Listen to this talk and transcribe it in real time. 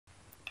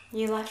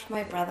You left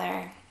my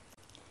brother,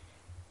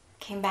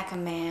 came back a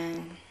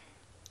man.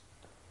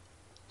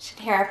 Should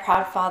hear our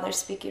proud father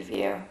speak of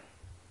you,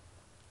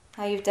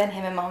 how you've done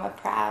him and Mama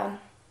proud.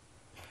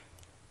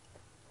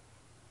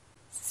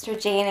 Sister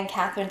Jane and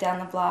Catherine down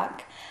the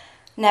block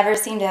never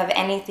seem to have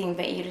anything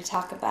but you to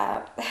talk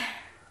about.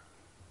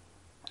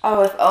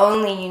 Oh, if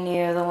only you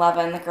knew the love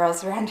and the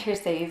girls around here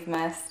say you've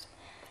missed.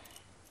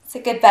 It's a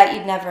good bet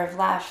you'd never have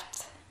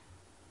left.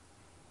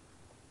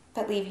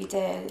 But leave you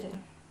did,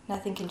 and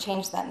nothing can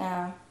change that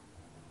now.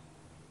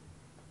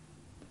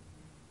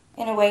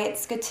 In a way,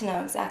 it's good to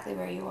know exactly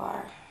where you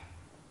are.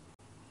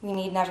 We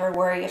need never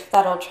worry if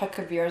that old truck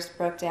of yours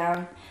broke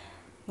down,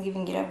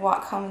 leaving you to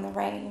walk home in the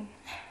rain.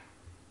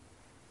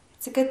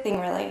 It's a good thing,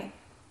 really.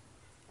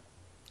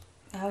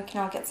 Now we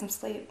can all get some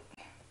sleep.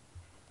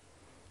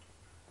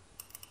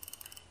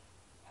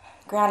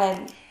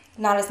 Granted,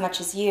 not as much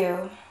as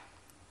you,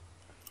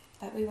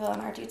 but we will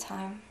in our due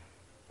time.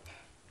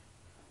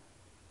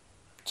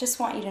 Just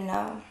want you to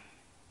know,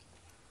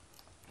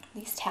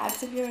 these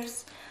tags of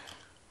yours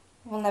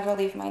will never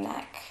leave my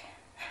neck.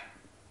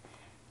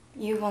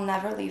 You will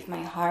never leave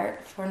my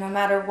heart, for no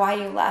matter why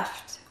you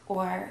left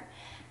or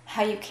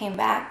how you came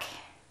back,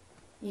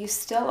 you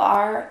still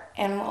are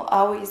and will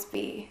always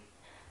be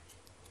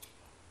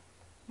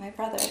my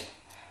brother.